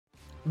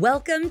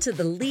Welcome to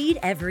the Lead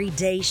Every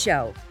Day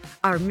show.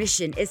 Our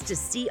mission is to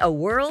see a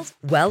world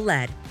well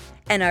led.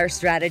 And our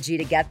strategy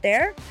to get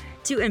there?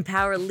 To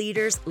empower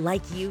leaders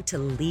like you to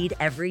lead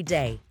every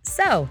day.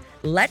 So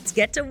let's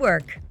get to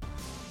work.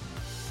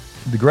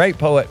 The great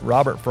poet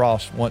Robert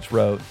Frost once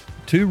wrote,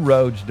 "Two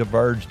roads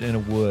diverged in a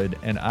wood,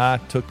 and I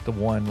took the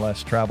one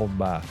less traveled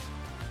by.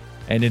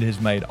 And it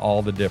has made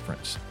all the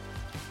difference."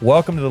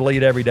 Welcome to the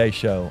Lead Every Day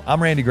show.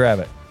 I'm Randy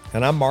Gravitt.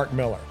 And I'm Mark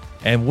Miller.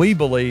 And we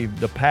believe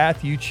the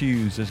path you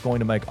choose is going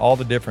to make all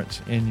the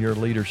difference in your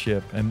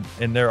leadership. And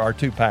there are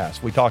two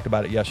paths. We talked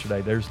about it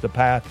yesterday. There's the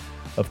path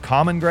of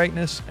common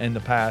greatness and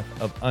the path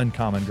of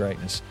uncommon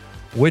greatness.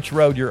 Which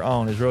road you're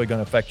on is really going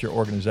to affect your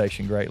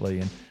organization greatly.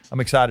 And I'm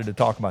excited to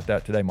talk about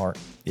that today, Mark.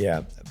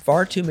 Yeah,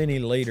 far too many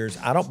leaders,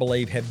 I don't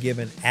believe, have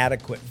given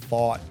adequate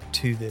thought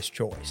to this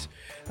choice.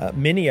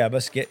 Many of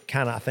us get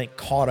kind of, I think,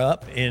 caught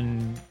up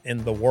in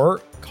the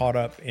work, caught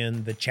up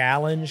in the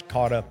challenge,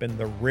 caught up in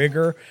the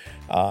rigor.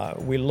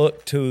 We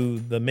look to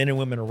the men and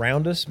women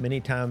around us. Many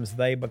times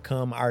they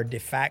become our de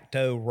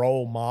facto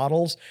role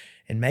models,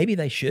 and maybe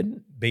they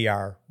shouldn't be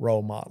our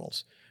role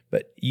models.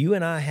 But you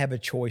and I have a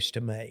choice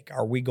to make.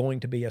 Are we going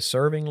to be a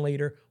serving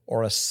leader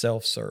or a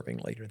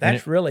self-serving leader?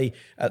 That's really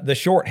the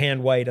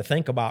shorthand way to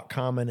think about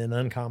common and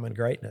uncommon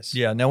greatness.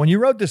 Yeah. Now, when you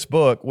wrote this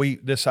book,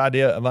 this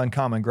idea of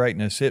uncommon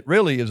greatness, it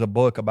really is a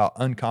book about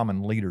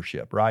uncommon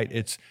leadership, right?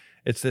 It's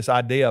this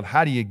idea of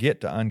how do you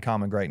get to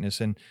uncommon greatness,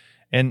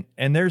 and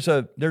there's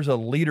a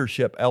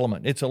leadership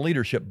element. It's a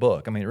leadership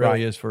book. I mean, it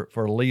really is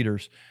for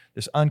leaders.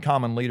 This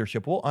uncommon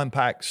leadership. We'll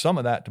unpack some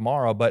of that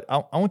tomorrow, but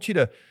I want you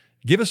to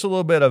give us a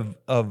little bit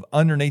of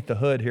underneath the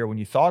hood here. When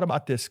you thought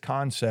about this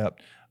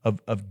concept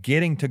of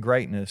getting to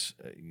greatness,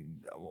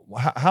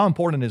 how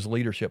important is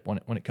leadership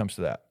when it comes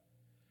to that?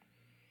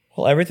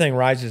 Well, everything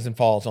rises and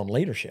falls on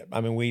leadership. I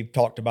mean, we've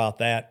talked about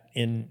that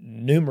in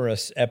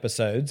numerous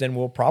episodes, and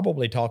we'll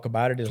probably talk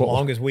about it as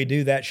long as we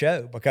do that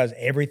show, because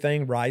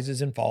everything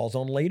rises and falls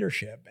on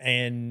leadership.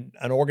 And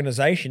an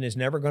organization is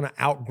never going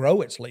to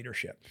outgrow its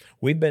leadership.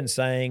 We've been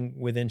saying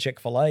within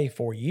Chick-fil-A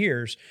for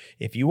years,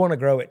 if you want to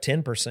grow at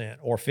 10%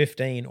 or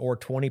 15 or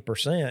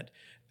 20%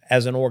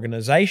 as an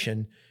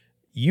organization,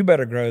 you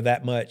better grow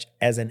that much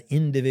as an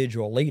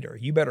individual leader.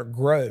 You better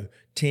grow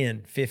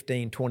 10,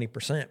 15,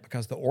 20%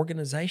 because the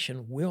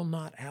organization will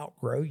not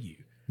outgrow you.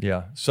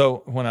 Yeah.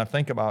 So when I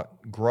think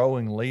about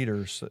growing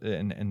leaders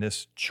and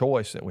this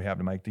choice that we have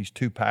to make, these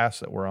two paths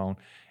that we're on,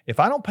 if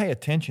I don't pay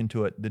attention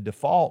to it, the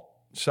default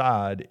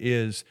side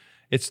is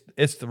it's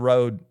the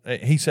road.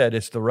 He said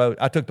it's the road.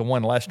 I took the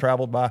one less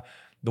traveled by.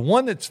 The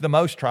one that's the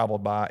most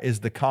traveled by is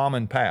the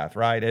common path,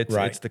 right?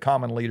 It's the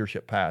common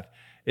leadership path.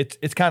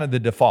 It's kind of the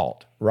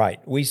default. Right.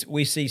 We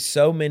see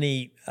so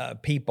many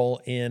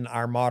people in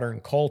our modern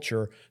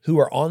culture who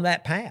are on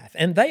that path,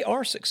 and they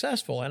are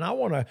successful. And I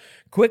want to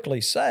quickly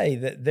say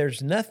that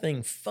there's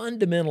nothing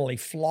fundamentally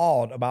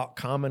flawed about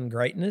common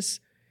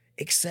greatness,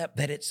 except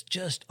that it's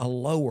just a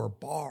lower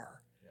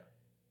bar.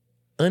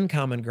 Yeah.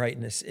 Uncommon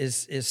greatness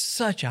is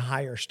such a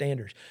higher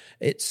standard.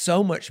 It's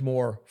so much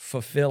more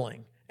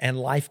fulfilling and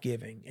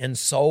life-giving and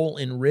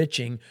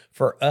soul-enriching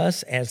for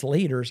us as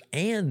leaders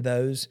and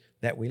those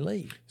that we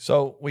lead.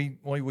 So we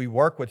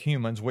work with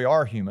humans. We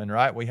are human,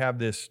 right? We have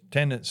this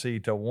tendency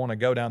to want to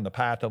go down the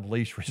path of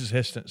least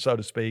resistance, so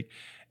to speak.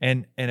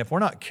 And if we're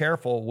not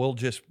careful, we'll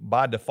just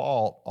by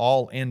default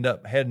all end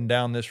up heading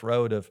down this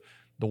road of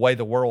the way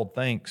the world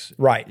thinks.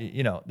 Right.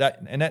 You know,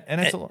 and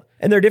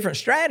there are different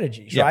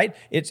strategies, right?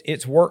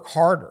 It's work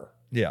harder.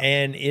 Yeah.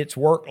 And it's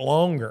work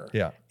longer.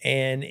 Yeah.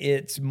 And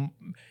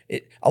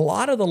a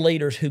lot of the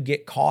leaders who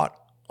get caught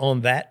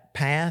on that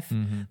path,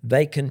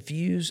 they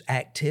confuse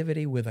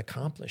activity with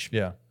accomplishment.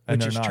 Yeah,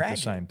 and they're not tragic.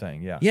 the same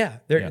thing. Yeah, yeah,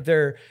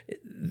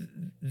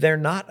 they're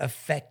not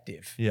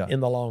effective in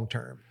the long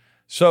term.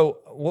 So,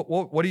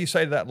 what do you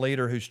say to that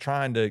leader who's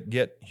trying to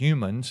get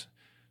humans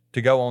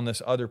to go on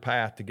this other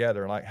path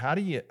together? Like,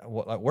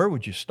 where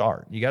would you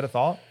start? You got a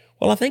thought?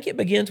 Well, I think it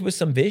begins with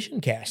some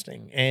vision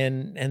casting,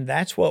 and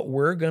that's what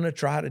we're going to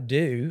try to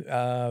do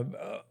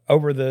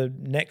over the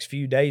next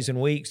few days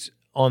and weeks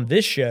on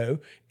this show,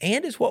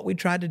 and it's what we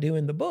tried to do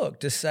in the book,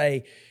 to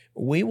say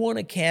we want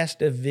to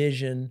cast a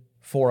vision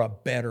for a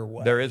better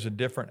way. There is a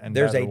different and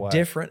better way. There's a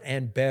different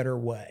and better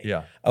way.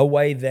 Yeah. A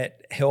way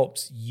that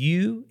helps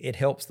you, it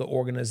helps the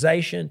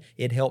organization,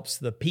 it helps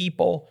the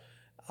people.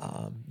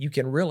 You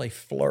can really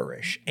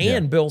flourish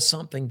and build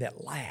something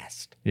that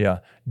lasts. Yeah.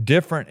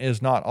 Different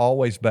is not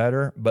always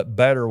better, but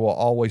better will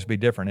always be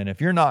different. And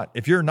if you're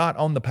not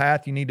on the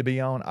path you need to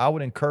be on, I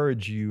would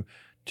encourage you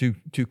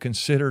to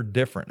consider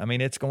different. I mean,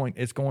 it's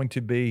going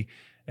to be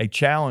a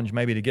challenge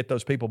maybe to get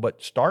those people,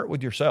 but start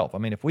with yourself. I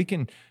mean, if we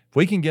can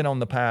get on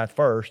the path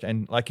first,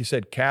 and like you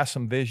said, cast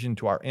some vision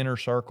to our inner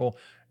circle,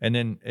 and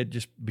then it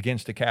just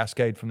begins to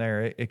cascade from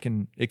there. It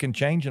can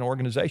change an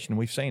organization.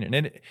 We've seen it,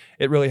 and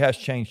it really has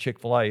changed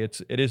Chick-fil-A.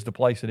 It is the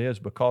place it is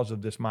because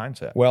of this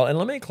mindset. Well, and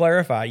let me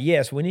clarify.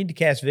 Yes, we need to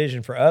cast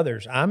vision for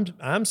others.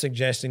 I'm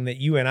suggesting that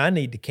you and I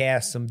need to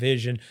cast some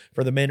vision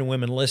for the men and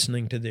women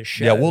listening to this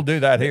show. Yeah, we'll do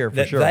that here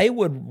for sure. They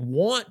would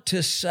want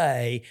to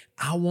say,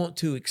 I want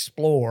to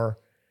explore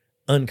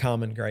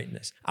uncommon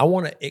greatness. I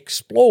want to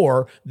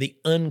explore the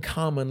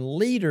uncommon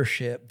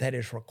leadership that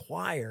is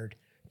required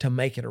to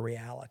make it a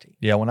reality.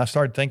 Yeah, when I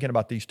started thinking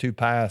about these two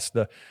paths,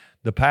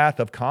 the path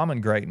of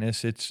common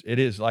greatness, it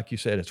is like you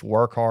said, it's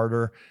work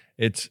harder.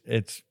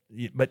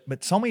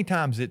 But so many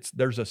times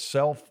there's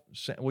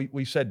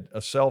we said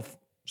a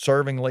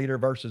self-serving leader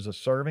versus a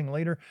serving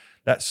leader.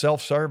 That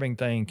self-serving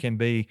thing can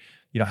be,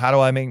 how do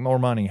I make more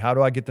money? How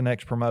do I get the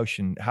next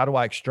promotion? How do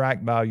I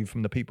extract value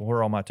from the people who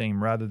are on my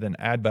team rather than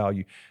add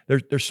value?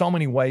 There's so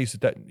many ways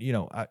that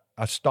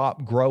I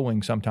stop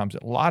growing sometimes.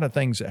 A lot of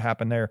things that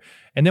happen there.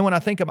 And then when I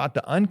think about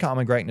the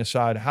uncommon greatness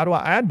side, how do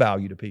I add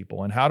value to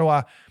people? And how do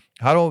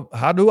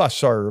I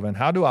serve? And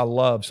how do I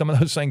love? Some of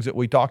those things that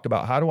we talked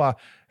about. How do I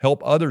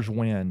help others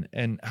win?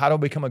 And how do I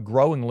become a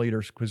growing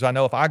leader? Because I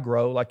know if I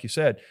grow, like you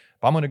said,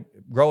 if I'm going to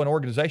grow an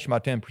organization by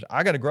 10%,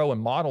 I got to grow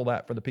and model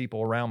that for the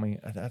people around me.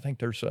 I think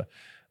there's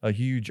a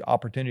huge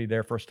opportunity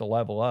there for us to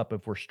level up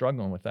if we're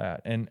struggling with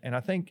that. And I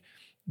think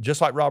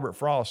just like Robert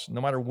Frost,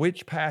 no matter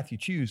which path you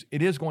choose,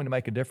 it is going to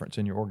make a difference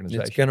in your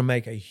organization. It's going to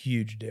make a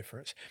huge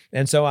difference.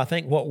 And so I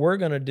think what we're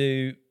going to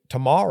do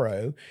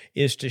tomorrow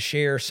is to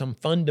share some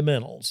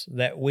fundamentals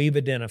that we've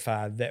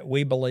identified that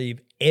we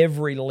believe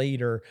every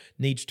leader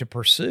needs to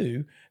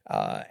pursue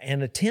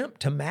and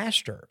attempt to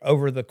master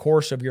over the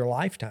course of your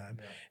lifetime.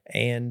 Yeah.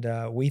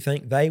 And we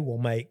think they will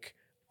make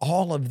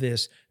all of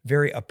this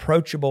very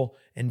approachable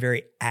and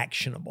very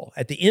actionable.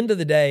 At the end of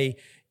the day,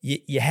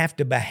 you have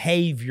to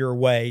behave your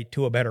way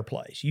to a better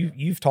place.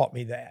 You've taught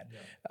me that.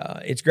 Yeah.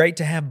 It's great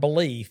to have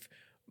belief,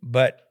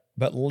 but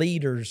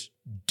leaders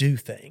do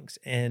things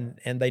and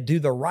they do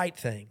the right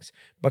things,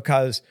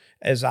 because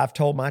as I've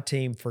told my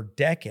team for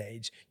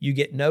decades, you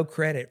get no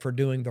credit for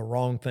doing the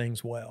wrong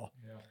things well.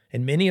 Yeah.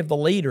 And many of the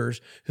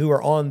leaders who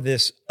are on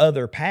this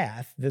other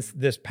path,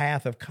 this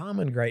path of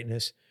common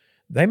greatness,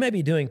 they may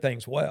be doing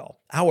things well.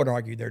 I would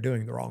argue they're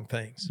doing the wrong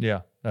things.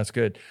 Yeah, that's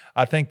good.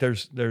 I think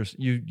there's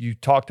you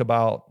talked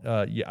about,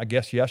 I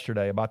guess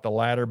yesterday, about the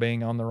ladder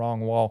being on the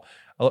wrong wall.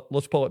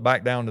 Let's pull it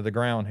back down to the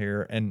ground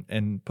here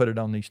and put it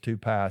on these two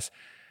paths.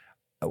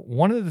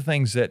 One of the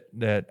things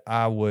that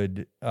I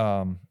would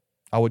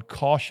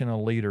caution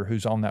a leader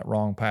who's on that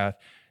wrong path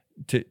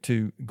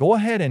to go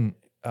ahead and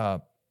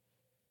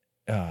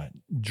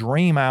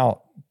dream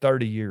out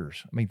 30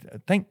 years. I mean,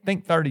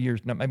 think 30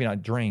 years. No, maybe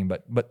not dream,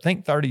 but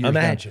think 30 years.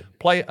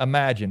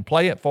 Imagine.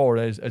 Play it forward.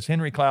 As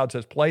Henry Cloud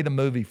says, play the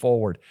movie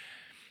forward.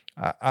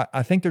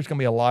 I think there's going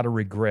to be a lot of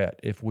regret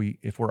if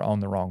we're on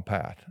the wrong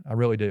path. I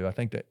really do. I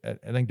think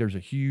there's a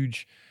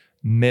huge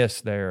miss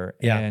there.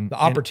 Yeah, and the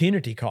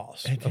opportunity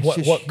cost of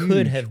what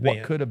could have been.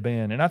 What could have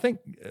been. And I think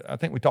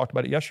we talked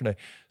about it yesterday.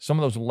 Some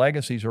of those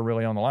legacies are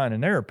really on the line.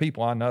 And there are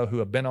people I know who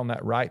have been on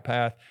that right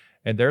path,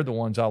 and they're the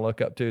ones I look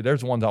up to.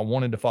 There's the ones I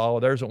wanted to follow.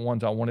 There's the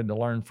ones I wanted to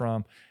learn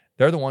from.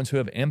 They're the ones who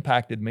have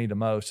impacted me the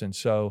most. And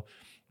so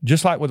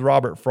just like with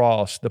Robert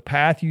Frost, the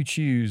path you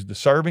choose, the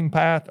serving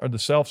path or the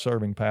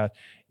self-serving path,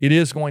 it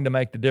is going to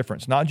make the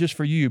difference, not just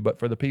for you, but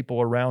for the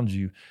people around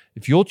you.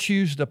 If you'll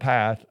choose the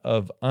path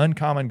of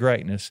uncommon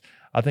greatness,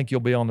 I think you'll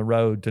be on the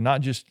road to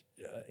not just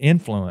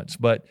influence,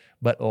 but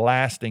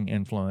lasting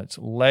influence,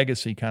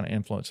 legacy kind of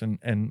influence.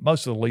 And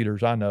most of the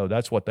leaders I know,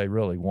 that's what they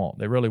really want.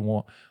 They really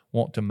want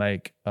to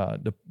make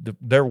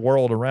their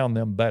world around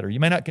them better. You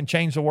may not can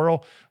change the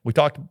world. We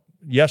talked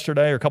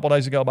yesterday or a couple of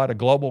days ago about a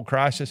global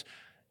crisis.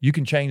 You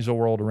can change the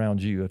world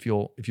around you if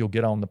you'll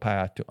get on the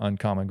path to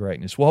uncommon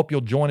greatness. We'll hope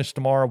you'll join us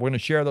tomorrow. We're going to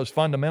share those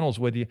fundamentals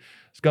with you.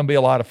 It's going to be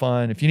a lot of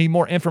fun. If you need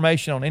more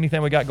information on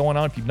anything we got going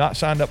on, if you've not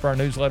signed up for our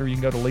newsletter, you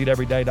can go to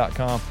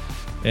leadeveryday.com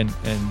and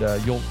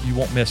you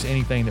won't miss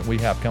anything that we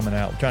have coming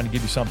out. We're trying to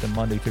give you something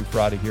Monday through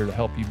Friday here to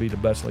help you be the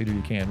best leader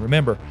you can.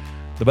 Remember,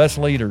 the best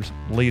leaders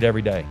lead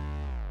every day.